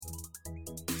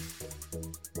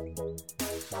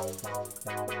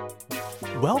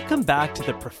Welcome back to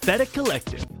the Prophetic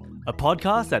Collective, a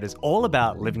podcast that is all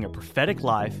about living a prophetic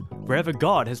life wherever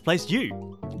God has placed you.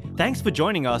 Thanks for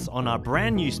joining us on our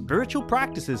brand new Spiritual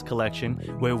Practices collection,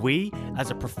 where we, as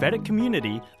a prophetic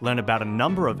community, learn about a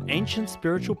number of ancient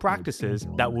spiritual practices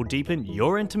that will deepen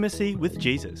your intimacy with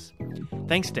Jesus.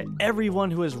 Thanks to everyone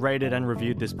who has rated and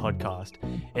reviewed this podcast.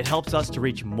 It helps us to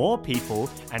reach more people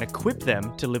and equip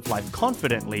them to live life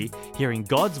confidently, hearing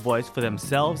God's voice for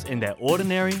themselves in their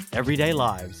ordinary, everyday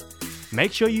lives.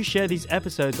 Make sure you share these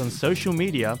episodes on social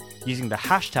media using the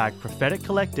hashtag Prophetic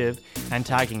Collective and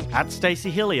tagging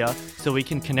 @StaceyHillier so we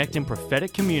can connect in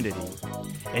prophetic community.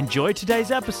 Enjoy today's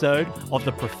episode of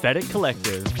the Prophetic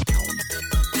Collective.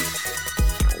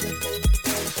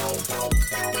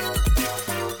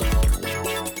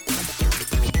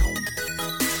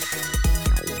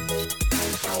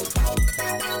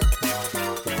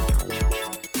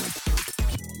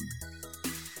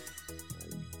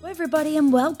 Everybody,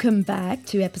 and welcome back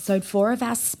to episode 4 of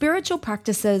our Spiritual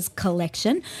Practices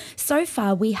collection. So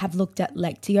far, we have looked at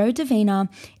Lectio Divina,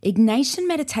 Ignatian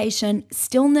Meditation,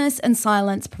 Stillness and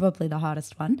Silence, probably the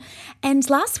hardest one. And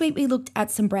last week, we looked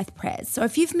at some breath prayers. So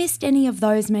if you've missed any of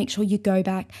those, make sure you go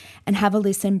back and have a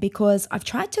listen, because I've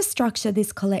tried to structure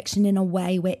this collection in a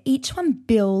way where each one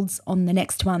builds on the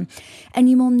next one. And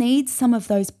you will need some of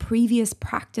those previous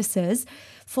practices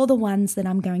for the ones that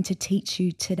I'm going to teach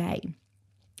you today.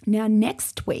 Now,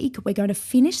 next week, we're going to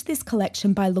finish this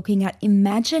collection by looking at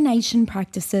imagination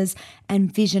practices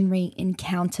and visionary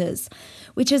encounters,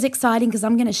 which is exciting because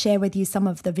I'm going to share with you some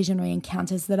of the visionary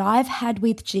encounters that I've had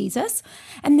with Jesus.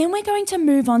 And then we're going to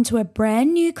move on to a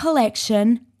brand new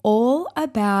collection all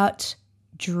about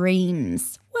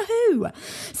dreams. Woohoo!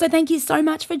 So thank you so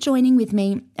much for joining with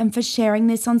me and for sharing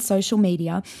this on social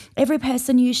media. Every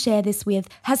person you share this with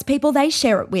has people they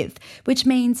share it with, which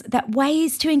means that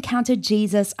ways to encounter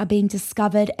Jesus are being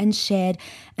discovered and shared,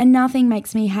 and nothing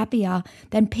makes me happier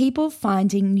than people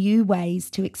finding new ways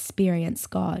to experience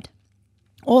God.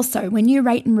 Also, when you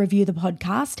rate and review the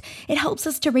podcast, it helps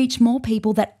us to reach more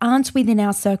people that aren't within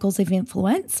our circles of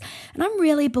influence. And I'm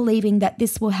really believing that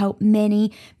this will help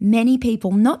many, many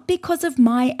people, not because of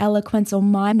my eloquence or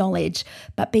my knowledge,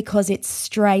 but because it's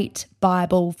straight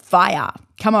Bible fire.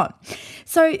 Come on.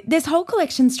 So this whole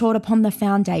collection's taught upon the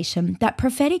foundation that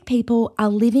prophetic people are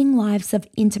living lives of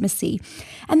intimacy,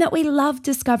 and that we love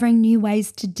discovering new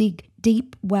ways to dig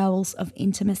deep wells of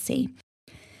intimacy.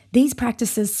 These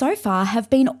practices so far have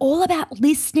been all about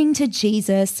listening to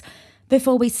Jesus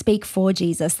before we speak for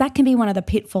Jesus. That can be one of the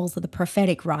pitfalls of the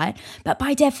prophetic, right? But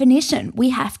by definition, we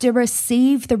have to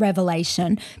receive the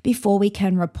revelation before we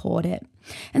can report it.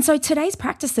 And so today's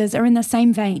practices are in the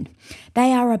same vein.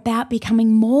 They are about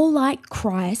becoming more like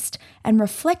Christ and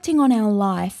reflecting on our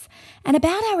life, and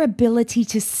about our ability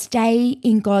to stay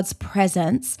in God's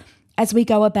presence as we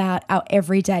go about our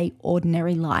everyday,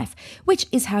 ordinary life, which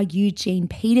is how Eugene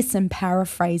Peterson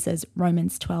paraphrases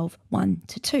Romans 12,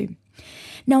 1-2.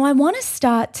 Now, I want to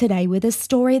start today with a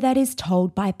story that is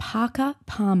told by Parker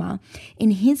Palmer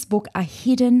in his book, A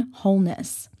Hidden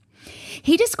Wholeness.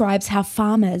 He describes how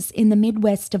farmers in the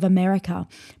Midwest of America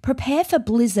prepare for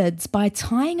blizzards by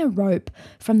tying a rope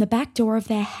from the back door of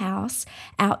their house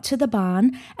out to the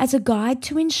barn as a guide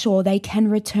to ensure they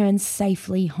can return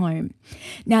safely home.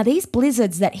 Now, these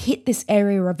blizzards that hit this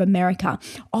area of America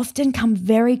often come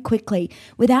very quickly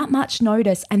without much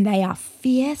notice, and they are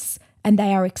fierce and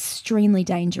they are extremely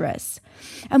dangerous.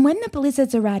 And when the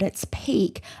blizzards are at its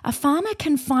peak, a farmer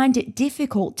can find it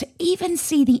difficult to even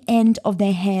see the end of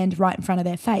their hand right in front of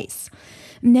their face.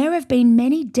 And there have been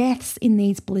many deaths in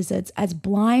these blizzards as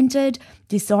blinded,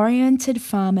 disoriented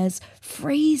farmers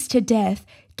freeze to death,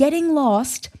 getting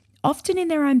lost, often in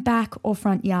their own back or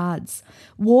front yards,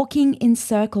 walking in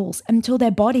circles until their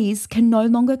bodies can no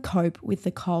longer cope with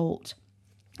the cold.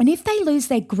 And if they lose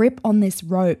their grip on this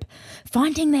rope,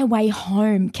 finding their way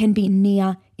home can be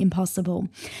near impossible.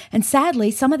 And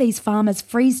sadly, some of these farmers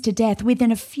freeze to death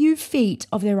within a few feet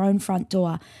of their own front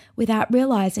door without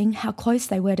realizing how close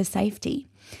they were to safety.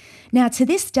 Now, to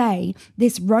this day,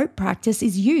 this rope practice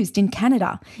is used in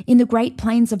Canada, in the Great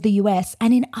Plains of the US,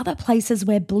 and in other places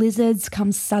where blizzards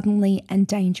come suddenly and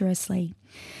dangerously.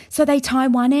 So they tie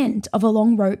one end of a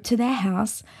long rope to their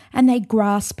house and they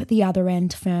grasp the other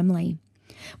end firmly.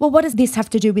 Well, what does this have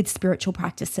to do with spiritual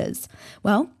practices?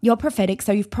 Well, you're prophetic,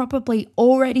 so you've probably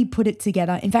already put it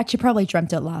together. In fact, you probably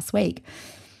dreamt it last week.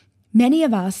 Many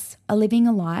of us are living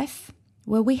a life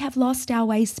where we have lost our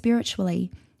way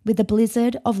spiritually, with the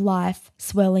blizzard of life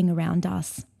swirling around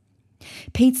us.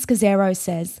 Pete Scazzero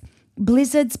says,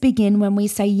 blizzards begin when we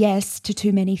say yes to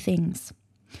too many things.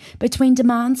 Between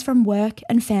demands from work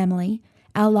and family,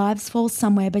 our lives fall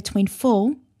somewhere between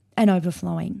full and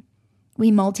overflowing.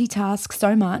 We multitask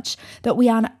so much that we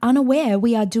are unaware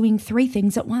we are doing 3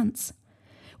 things at once.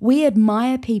 We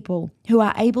admire people who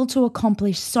are able to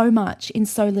accomplish so much in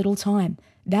so little time.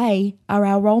 They are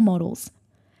our role models.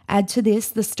 Add to this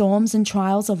the storms and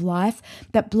trials of life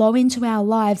that blow into our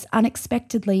lives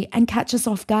unexpectedly and catch us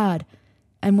off guard.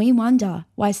 And we wonder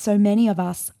why so many of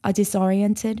us are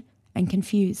disoriented and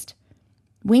confused.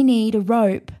 We need a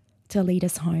rope to lead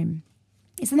us home.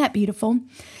 Isn't that beautiful?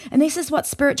 And this is what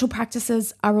spiritual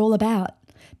practices are all about.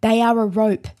 They are a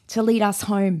rope to lead us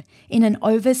home in an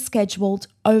overscheduled,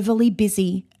 overly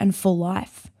busy and full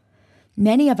life.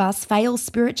 Many of us fail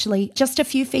spiritually just a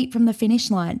few feet from the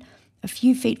finish line, a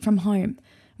few feet from home.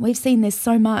 We've seen this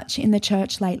so much in the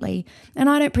church lately, and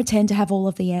I don't pretend to have all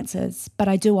of the answers, but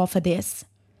I do offer this.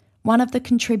 One of the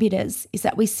contributors is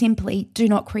that we simply do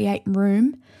not create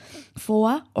room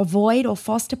for, avoid, or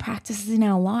foster practices in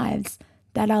our lives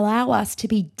that allow us to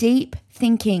be deep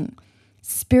thinking,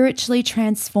 spiritually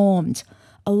transformed,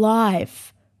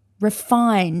 alive,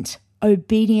 refined,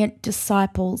 obedient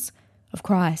disciples of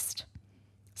Christ.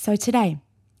 So today,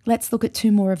 let's look at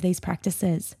 2 more of these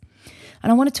practices.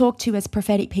 And I want to talk to you as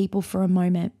prophetic people for a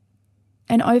moment.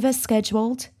 An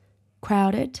overscheduled,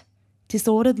 crowded,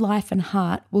 disordered life and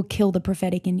heart will kill the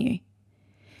prophetic in you.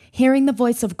 Hearing the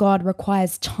voice of God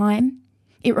requires time,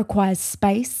 it requires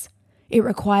space, it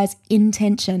requires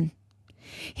intention.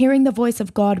 Hearing the voice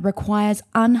of God requires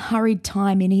unhurried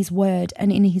time in His Word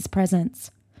and in His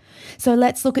presence. So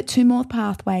let's look at 2 more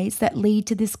pathways that lead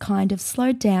to this kind of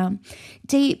slowed down,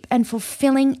 deep and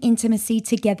fulfilling intimacy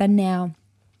together now.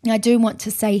 I do want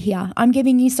to say here, I'm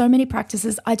giving you so many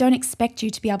practices, I don't expect you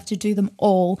to be able to do them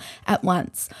all at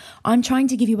once. I'm trying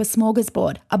to give you a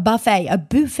smorgasbord, a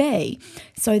buffet,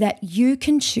 so that you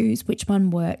can choose which one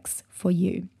works for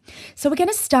you. So we're going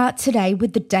to start today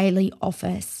with the daily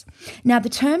office. Now, the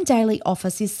term daily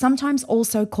office is sometimes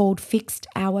also called fixed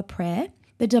hour prayer,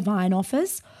 the divine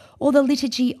office, or the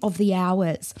liturgy of the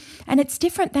hours. And it's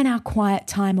different than our quiet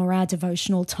time or our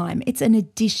devotional time. It's an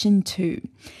addition to.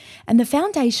 And the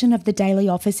foundation of the daily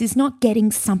office is not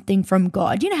getting something from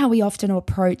God. You know how we often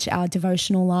approach our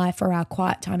devotional life or our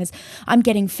quiet time as, I'm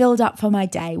getting filled up for my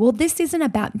day. Well, this isn't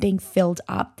about being filled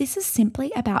up. This is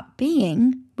simply about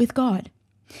being with God.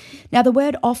 Now, the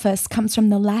word office comes from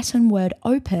the Latin word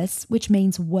opus, which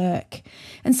means work.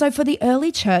 And so for the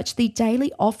early church, the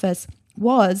daily office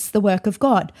was the work of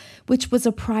God, which was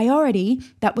a priority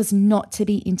that was not to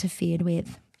be interfered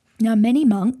with. Now, many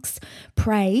monks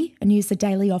pray and use the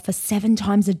daily office 7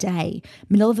 times a day,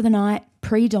 middle of the night,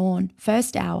 pre-dawn,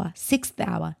 1st hour, 6th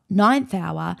hour, 9th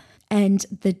hour, and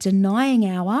the denying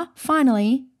hour,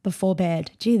 finally, before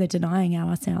bed. Gee, the denying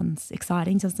hour sounds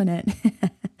exciting, doesn't it?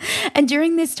 And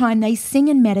during this time, they sing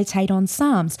and meditate on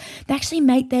Psalms. They actually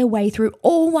make their way through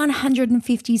all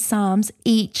 150 Psalms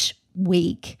each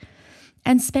week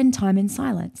and spend time in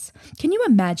silence. Can you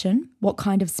imagine what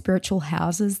kind of spiritual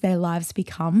houses their lives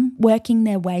become, working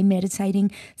their way,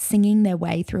 meditating, singing their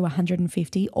way through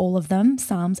 150, all of them,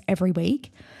 Psalms every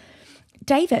week?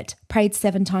 David prayed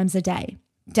 7 times a day.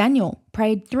 Daniel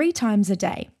prayed 3 times a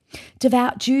day.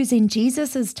 Devout Jews in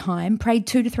Jesus' time prayed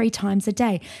 2 to 3 times a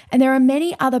day. And there are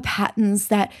many other patterns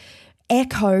that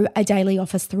echo a daily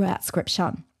office throughout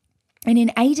Scripture. And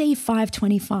in AD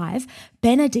 525,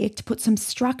 Benedict put some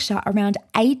structure around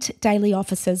 8 daily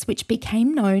offices, which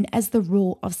became known as the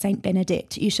Rule of St.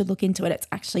 Benedict. You should look into it. It's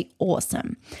actually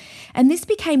awesome. And this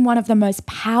became one of the most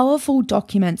powerful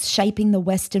documents shaping the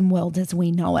Western world as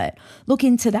we know it. Look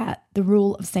into that, the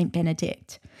Rule of St.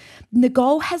 Benedict. The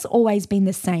goal has always been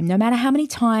the same. No matter how many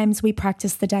times we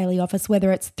practice the daily office,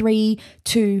 whether it's 3,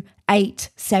 2, 8,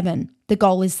 7, the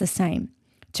goal is the same: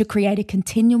 to create a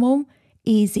continual,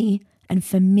 easy, and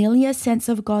familiar sense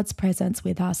of God's presence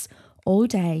with us all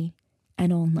day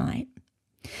and all night.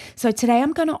 So today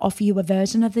I'm going to offer you a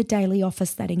version of the daily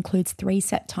office that includes 3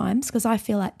 set times, because I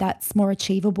feel like that's more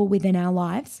achievable within our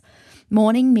lives: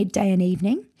 morning, midday, and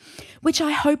evening, which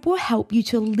I hope will help you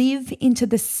to live into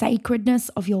the sacredness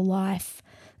of your life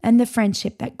and the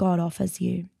friendship that God offers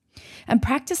you. And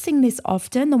practicing this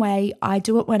often, the way I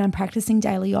do it when I'm practicing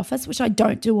daily office, which I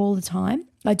don't do all the time.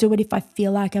 I do it if I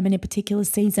feel like I'm in a particular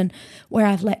season where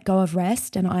I've let go of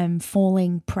rest and I'm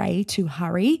falling prey to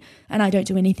hurry, and I don't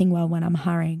do anything well when I'm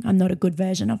hurrying. I'm not a good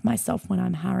version of myself when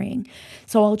I'm hurrying.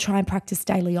 So I'll try and practice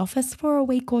daily office for a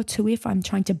week or 2 if I'm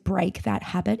trying to break that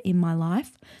habit in my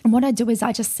life. And what I do is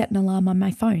I just set an alarm on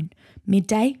my phone,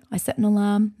 Midday, I set an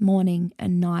alarm, morning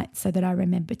and night, so that I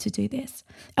remember to do this.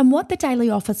 And what the daily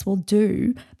office will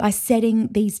do by setting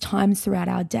these times throughout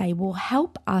our day will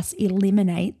help us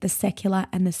eliminate the secular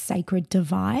and the sacred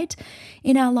divide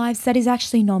in our lives that is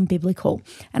actually non-biblical.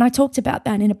 And I talked about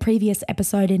that in a previous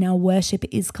episode in our Worship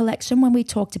Is collection when we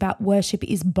talked about worship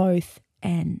is both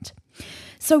and.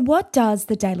 So what does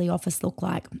the daily office look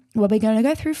like? Well, we're going to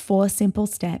go through 4 simple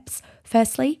steps.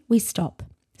 Firstly, we stop.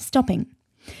 Stopping.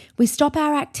 We stop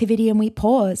our activity and we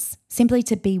pause simply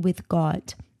to be with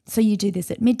God. So you do this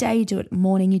at midday, you do it at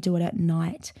morning, you do it at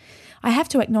night. I have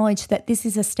to acknowledge that this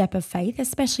is a step of faith,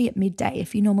 especially at midday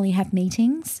if you normally have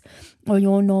meetings or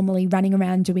you're normally running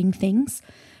around doing things.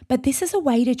 But this is a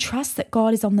way to trust that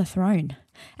God is on the throne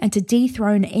and to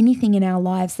dethrone anything in our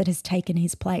lives that has taken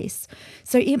his place.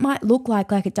 So it might look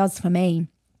like it does for me,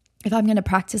 if I'm going to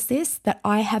practice this, that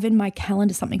I have in my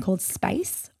calendar something called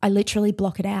space. I literally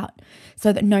block it out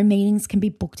so that no meetings can be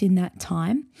booked in that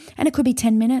time. And it could be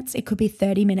 10 minutes, it could be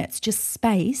 30 minutes, just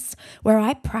space where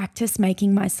I practice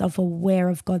making myself aware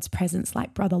of God's presence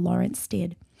like Brother Lawrence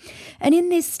did. And in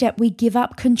this step, we give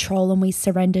up control and we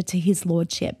surrender to his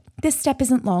lordship. This step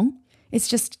isn't long. It's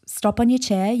just stop on your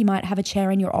chair. You might have a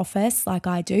chair in your office like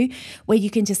I do, where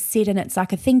you can just sit and it's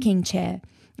like a thinking chair.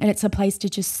 And it's a place to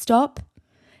just stop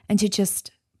and to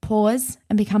just pause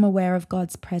and become aware of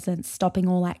God's presence, stopping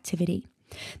all activity.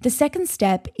 The second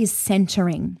step is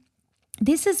centering.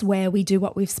 This is where we do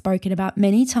what we've spoken about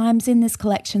many times in this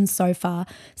collection so far.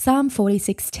 Psalm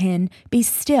 46:10, be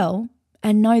still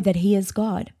and know that he is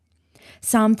God.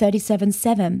 Psalm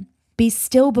 37:7, be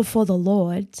still before the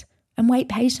Lord and wait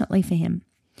patiently for him.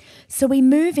 So we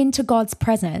move into God's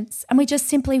presence and we just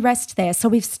simply rest there. So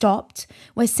we've stopped.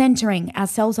 We're centering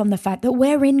ourselves on the fact that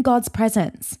we're in God's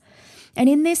presence. And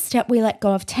in this step, we let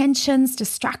go of tensions,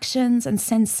 distractions, and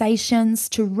sensations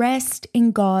to rest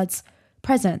in God's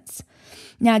presence.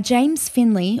 Now, James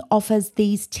Finley offers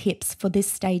these tips for this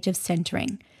stage of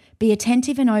centering. Be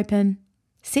attentive and open,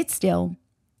 sit still,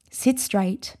 sit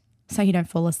straight so you don't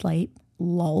fall asleep.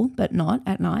 Lol, but not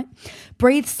at night.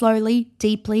 Breathe slowly,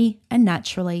 deeply, and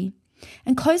naturally.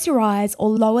 And close your eyes or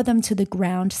lower them to the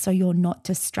ground so you're not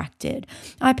distracted.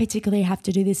 I particularly have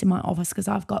to do this in my office because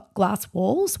I've got glass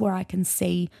walls where I can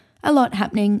see a lot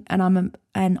happening and I'm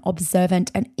an observant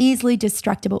and easily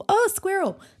distractible,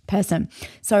 squirrel person.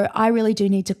 So I really do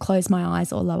need to close my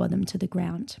eyes or lower them to the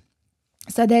ground.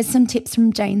 So there's some tips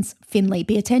from James Finley.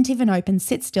 Be attentive and open,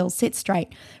 sit still, sit straight,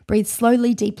 breathe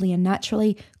slowly, deeply and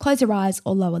naturally, close your eyes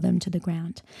or lower them to the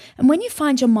ground. And when you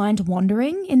find your mind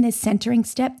wandering in this centering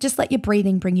step, just let your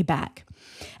breathing bring you back.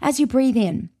 As you breathe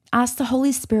in, ask the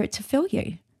Holy Spirit to fill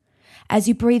you. As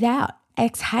you breathe out,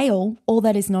 exhale all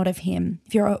that is not of him.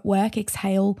 If you're at work,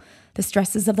 exhale the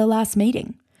stresses of the last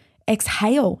meeting.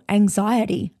 Exhale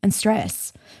anxiety and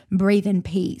stress. Breathe in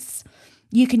peace.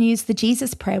 You can use the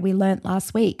Jesus prayer we learnt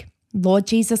last week. Lord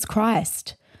Jesus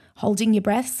Christ, holding your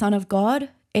breath, Son of God,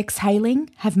 exhaling,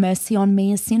 have mercy on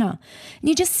me, a sinner. And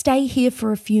you just stay here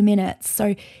for a few minutes.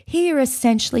 So here you're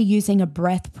essentially using a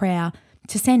breath prayer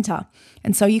to center.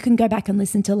 And so you can go back and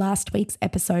listen to last week's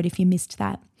episode if you missed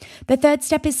that. The third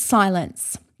step is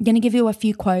silence. I'm going to give you a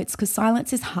few quotes because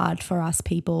silence is hard for us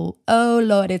people. Oh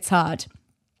Lord, it's hard.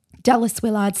 Dallas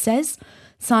Willard says,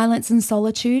 silence and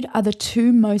solitude are the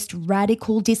 2 most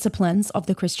radical disciplines of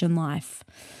the Christian life.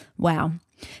 Wow.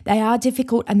 They are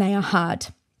difficult and they are hard.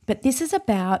 But this is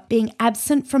about being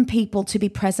absent from people to be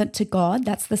present to God.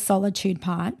 That's the solitude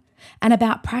part. And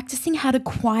about practicing how to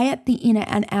quiet the inner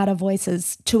and outer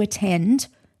voices to attend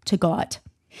to God.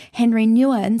 Henry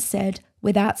Nouwen said,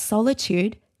 without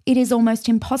solitude, it is almost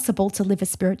impossible to live a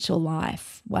spiritual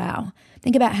life. Wow.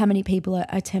 Think about how many people are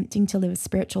attempting to live a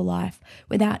spiritual life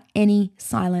without any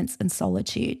silence and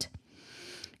solitude.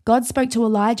 God spoke to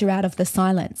Elijah out of the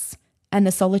silence and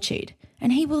the solitude,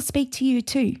 and he will speak to you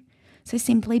too. So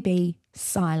simply be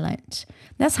silent.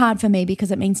 That's hard for me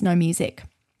because it means no music,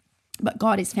 but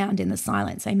God is found in the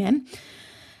silence. Amen.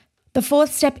 The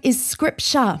fourth step is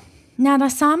scripture. Now, the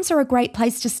Psalms are a great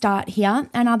place to start here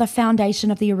and are the foundation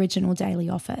of the original daily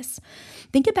office.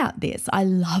 Think about this. I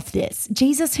love this.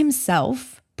 Jesus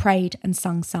himself prayed and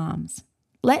sung Psalms.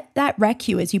 Let that wreck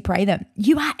you as you pray them.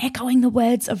 You are echoing the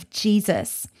words of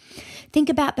Jesus. Think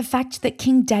about the fact that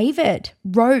King David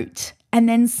wrote and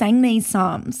then sang these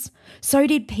Psalms. So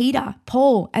did Peter,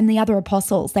 Paul, and the other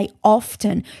apostles. They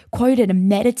often quoted and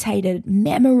meditated,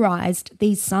 memorized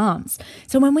these Psalms.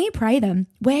 So when we pray them,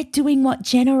 we're doing what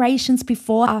generations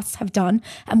before us have done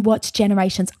and what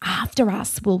generations after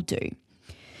us will do.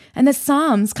 And the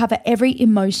Psalms cover every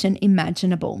emotion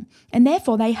imaginable, and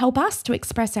therefore they help us to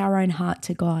express our own heart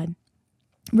to God.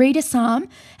 Read a psalm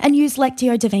and use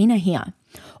Lectio Divina here.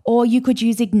 Or you could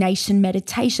use Ignatian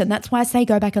meditation. That's why I say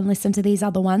go back and listen to these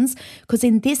other ones, because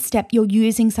in this step, you're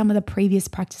using some of the previous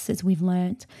practices we've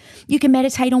learned. You can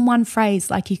meditate on one phrase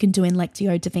like you can do in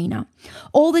Lectio Divina.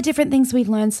 All the different things we've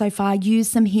learned so far,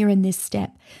 use them here in this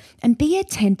step. And be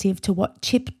attentive to what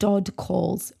Chip Dodd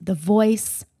calls the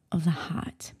voice of the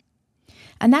heart.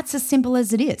 And that's as simple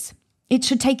as it is. It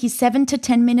should take you 7 to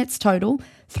 10 minutes total,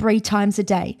 3 times a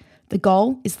day. The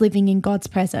goal is living in God's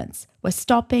presence. We're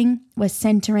stopping, we're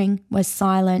centering, we're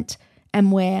silent,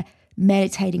 and we're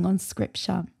meditating on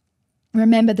Scripture.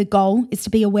 Remember, the goal is to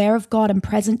be aware of God and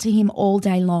present to Him all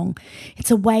day long.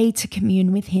 It's a way to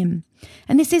commune with Him.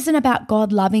 And this isn't about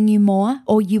God loving you more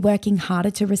or you working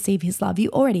harder to receive His love. You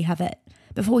already have it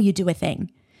before you do a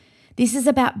thing. This is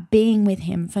about being with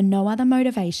Him for no other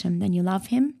motivation than you love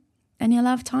Him and you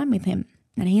love time with Him,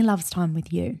 and He loves time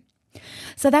with you.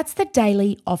 So that's the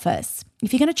daily office.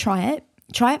 If you're going to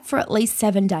try it for at least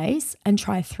 7 days and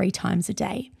try 3 times a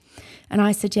day. And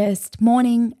I suggest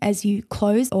morning as you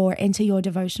close or enter your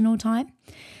devotional time.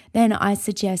 Then I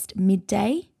suggest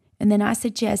midday. And then I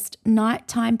suggest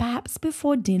nighttime, perhaps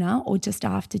before dinner or just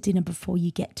after dinner before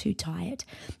you get too tired.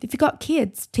 If you've got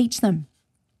kids, teach them.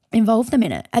 Involve them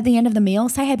in it. At the end of the meal,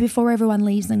 say, hey, before everyone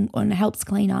leaves and helps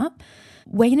clean up,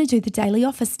 we're going to do the daily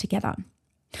office together.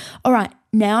 All right,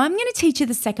 now I'm going to teach you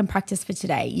the second practice for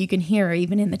today. You can hear it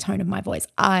even in the tone of my voice.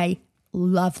 I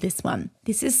love this one.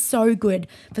 This is so good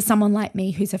for someone like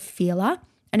me who's a feeler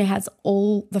and it has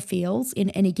all the feels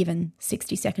in any given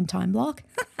 60-second time block.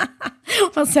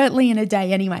 Well, certainly in a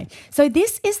day anyway. So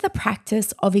this is the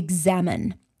practice of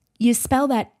examen. You spell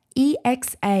that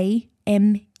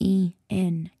Examen,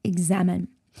 examen.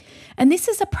 And this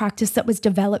is a practice that was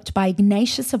developed by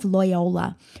Ignatius of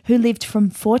Loyola, who lived from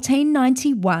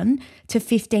 1491 to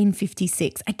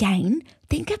 1556. Again,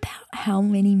 think about how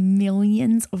many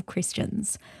millions of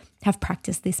Christians have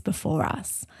practiced this before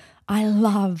us. I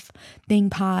love being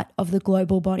part of the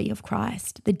global body of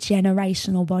Christ, the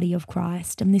generational body of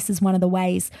Christ. And this is one of the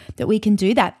ways that we can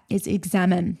do that is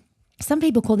examen. Some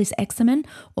people call this examen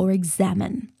or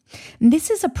examen. And this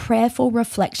is a prayerful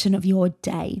reflection of your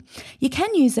day. You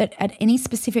can use it at any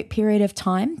specific period of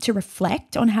time to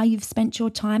reflect on how you've spent your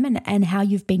time and how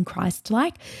you've been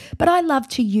Christ-like. But I love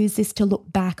to use this to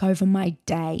look back over my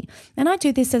day. And I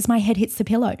do this as my head hits the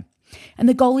pillow. And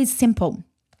the goal is simple.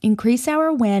 Increase our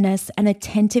awareness and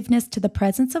attentiveness to the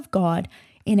presence of God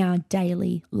in our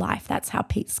daily life. That's how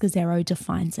Pete Scazzero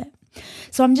defines it.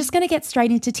 So I'm just going to get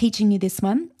straight into teaching you this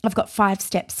one. I've got 5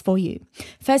 steps for you.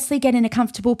 Firstly, get in a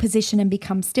comfortable position and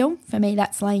become still. For me,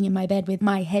 that's laying in my bed with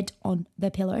my head on the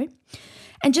pillow.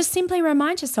 And just simply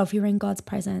remind yourself you're in God's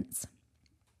presence.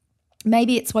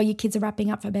 Maybe it's while your kids are wrapping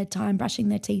up for bedtime, brushing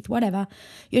their teeth, whatever.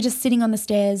 You're just sitting on the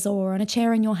stairs or on a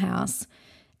chair in your house,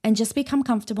 and just become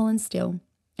comfortable and still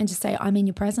and just say, I'm in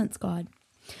your presence, God.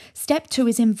 Step 2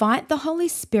 is invite the Holy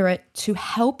Spirit to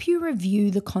help you review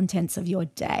the contents of your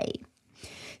day.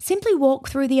 Simply walk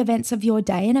through the events of your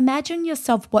day and imagine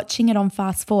yourself watching it on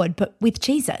fast forward, but with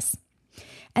Jesus.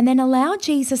 And then allow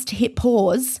Jesus to hit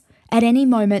pause at any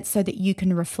moment so that you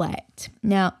can reflect.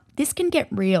 Now, this can get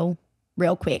real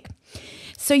quick.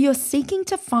 So you're seeking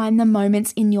to find the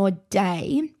moments in your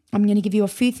day. I'm going to give you a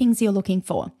few things you're looking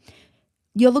for.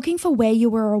 You're looking for where you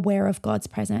were aware of God's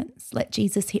presence. Let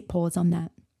Jesus hit pause on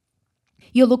that.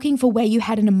 You're looking for where you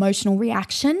had an emotional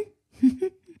reaction.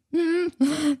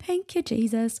 Thank you,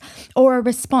 Jesus. Or a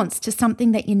response to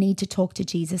something that you need to talk to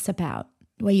Jesus about,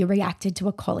 where you reacted to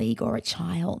a colleague or a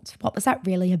child. What was that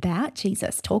really about,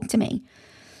 Jesus? Talk to me.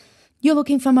 You're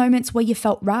looking for moments where you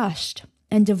felt rushed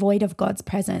and devoid of God's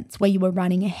presence, where you were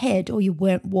running ahead or you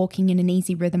weren't walking in an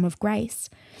easy rhythm of grace.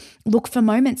 Look for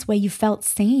moments where you felt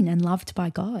seen and loved by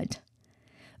God.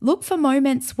 Look for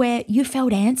moments where you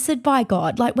felt answered by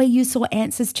God, like where you saw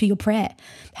answers to your prayer.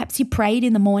 Perhaps you prayed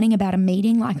in the morning about a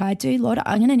meeting like I do. Lord,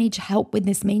 I'm going to need your help with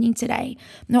this meeting today.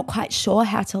 I'm not quite sure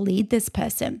how to lead this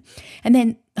person. And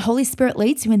then the Holy Spirit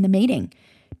leads you in the meeting.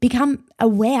 Become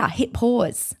aware, hit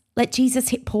pause. Let Jesus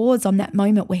hit pause on that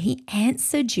moment where He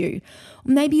answered you.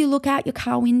 Or maybe you look out your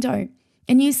car window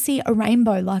and you see a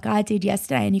rainbow like I did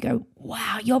yesterday and you go,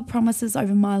 wow, your promises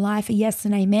over my life are yes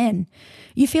and amen.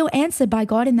 You feel answered by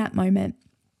God in that moment.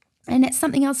 And it's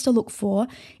something else to look for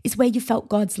is where you felt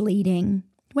God's leading.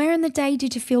 Where in the day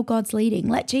did you feel God's leading?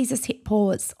 Let Jesus hit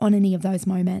pause on any of those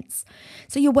moments.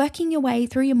 So you're working your way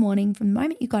through your morning from the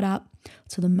moment you got up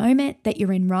to the moment that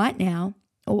you're in right now,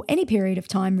 or any period of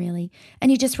time really,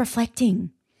 and you're just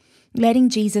reflecting, letting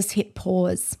Jesus hit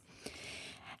pause.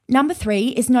 Number 3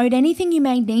 is note anything you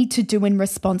may need to do in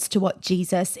response to what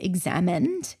Jesus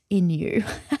examined in you.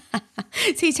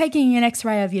 So you're taking an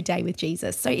x-ray of your day with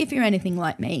Jesus. So if you're anything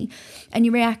like me and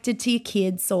you reacted to your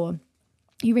kids or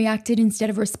you reacted instead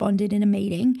of responded in a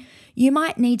meeting, you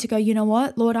might need to go, you know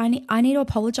what, Lord, I need to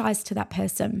apologize to that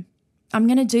person. I'm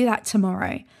going to do that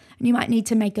tomorrow. And you might need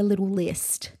to make a little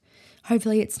list.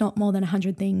 Hopefully it's not more than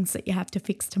 100 things that you have to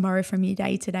fix tomorrow from your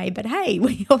day today. But hey,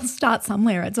 we all start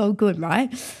somewhere. It's all good,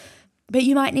 right? But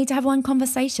you might need to have one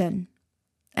conversation.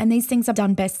 And these things are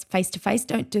done best face-to-face.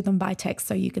 Don't do them by text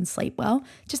so you can sleep well.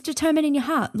 Just determine in your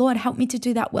heart, Lord, help me to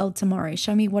do that well tomorrow.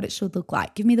 Show me what it should look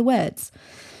like. Give me the words.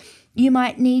 You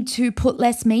might need to put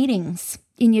less meetings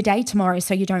in your day tomorrow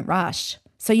so you don't rush.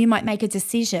 So you might make a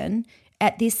decision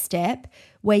at this step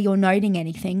where you're noting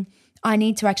anything. I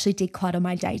need to actually declutter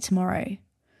my day tomorrow.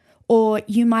 Or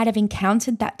you might have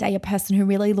encountered that day a person who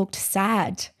really looked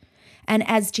sad. And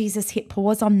as Jesus hit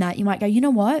pause on that, you might go, you know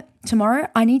what? Tomorrow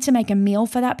I need to make a meal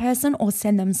for that person or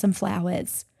send them some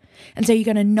flowers. And so you're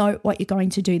going to note what you're going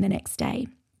to do the next day.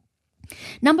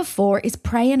 Number 4 is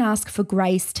pray and ask for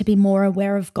grace to be more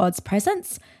aware of God's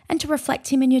presence and to reflect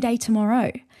Him in your day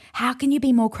tomorrow. How can you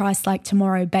be more Christ-like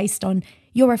tomorrow based on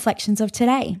your reflections of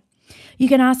today? You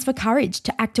can ask for courage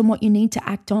to act on what you need to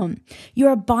act on.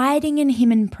 You're abiding in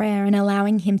Him in prayer and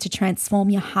allowing Him to transform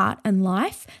your heart and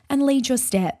life and lead your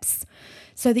steps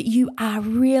so that you are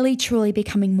really, truly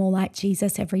becoming more like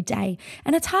Jesus every day.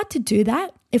 And it's hard to do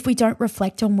that if we don't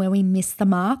reflect on where we missed the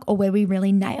mark or where we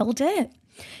really nailed it.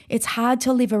 It's hard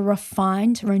to live a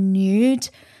refined, renewed,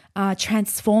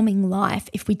 transforming life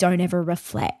if we don't ever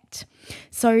reflect.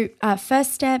 So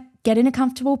first step, get in a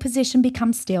comfortable position,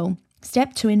 become still.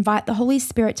 Step 2, invite the Holy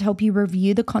Spirit to help you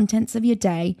review the contents of your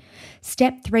day.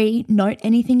 Step 3, note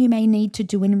anything you may need to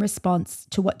do in response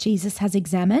to what Jesus has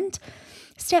examined.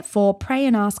 Step 4, pray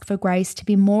and ask for grace to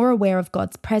be more aware of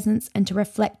God's presence and to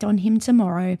reflect on Him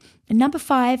tomorrow. And number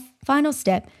 5, final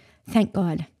step, thank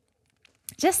God.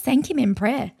 Just thank Him in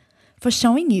prayer for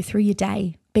showing you through your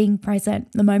day, being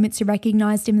present, the moments you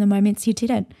recognized Him, the moments you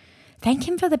didn't. Thank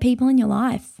Him for the people in your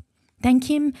life.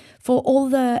 Thank Him for all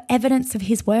the evidence of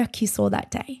His work you saw that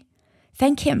day.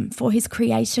 Thank Him for His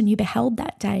creation you beheld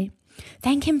that day.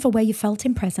 Thank Him for where you felt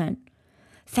Him present.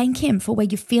 Thank Him for where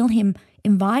you feel Him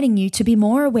inviting you to be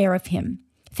more aware of Him.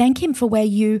 Thank Him for where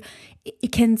you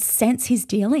can sense His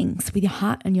dealings with your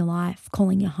heart and your life,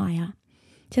 calling you higher.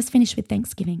 Just finish with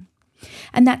thanksgiving.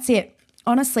 And that's it.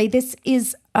 Honestly, this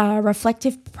is a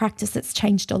reflective practice that's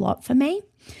changed a lot for me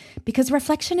because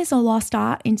reflection is a lost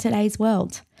art in today's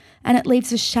world. And it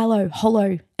leaves us shallow,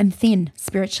 hollow, and thin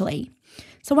spiritually.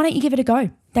 So why don't you give it a go?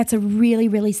 That's a really,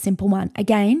 really simple one.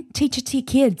 Again, teach it to your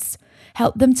kids.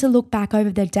 Help them to look back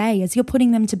over their day as you're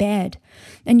putting them to bed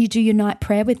and you do your night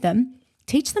prayer with them.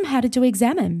 Teach them how to do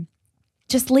Examen.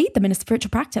 Just lead them in a spiritual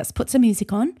practice. Put some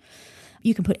music on.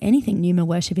 You can put anything Numa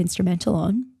Worship Instrumental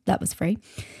on. That was free.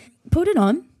 Put it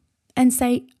on and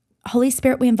say, Holy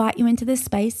Spirit, we invite you into this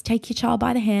space. Take your child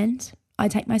by the hand. I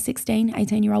take my 16,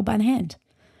 18-year-old by the hand.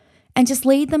 And just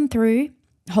lead them through,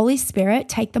 Holy Spirit,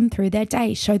 take them through their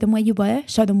day. Show them where you were,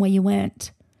 show them where you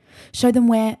weren't. Show them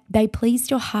where they pleased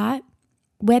your heart,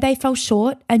 where they fell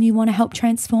short, and you want to help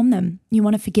transform them. You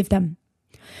want to forgive them.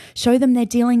 Show them their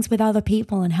dealings with other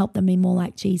people and help them be more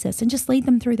like Jesus. And just lead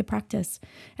them through the practice.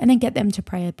 And then get them to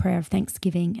pray a prayer of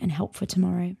thanksgiving and help for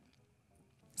tomorrow.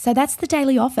 So that's the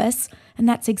daily office, and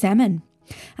that's Examen.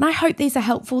 And I hope these are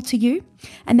helpful to you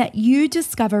and that you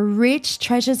discover rich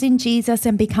treasures in Jesus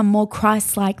and become more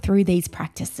Christ-like through these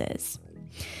practices.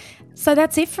 So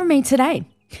that's it from me today.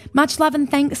 Much love and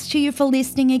thanks to you for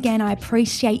listening again. I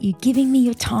appreciate you giving me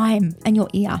your time and your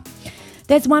ear.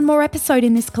 There's one more episode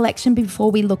in this collection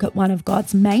before we look at one of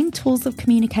God's main tools of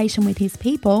communication with His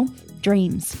people,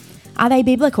 dreams. Are they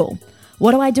biblical?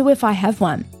 What do I do if I have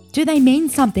one? Do they mean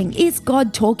something? Is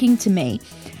God talking to me?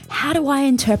 How do I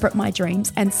interpret my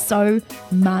dreams? And so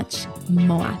much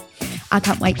more. I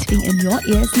can't wait to be in your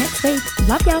ears next week.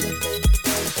 Love ya.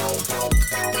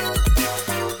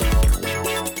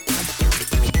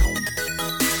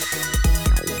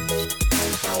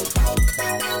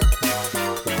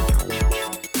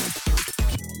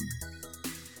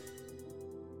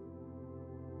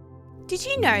 Did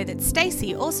you know that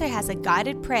Stacey also has a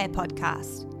guided prayer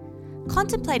podcast?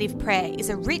 Contemplative prayer is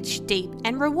a rich, deep,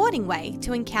 and rewarding way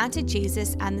to encounter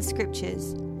Jesus and the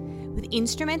Scriptures. With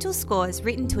instrumental scores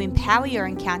written to empower your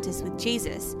encounters with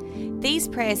Jesus, these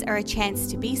prayers are a chance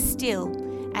to be still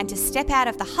and to step out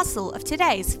of the hustle of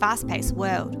today's fast-paced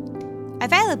world.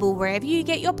 Available wherever you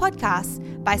get your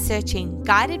podcasts by searching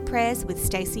Guided Prayers with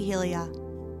Stacey Hillier.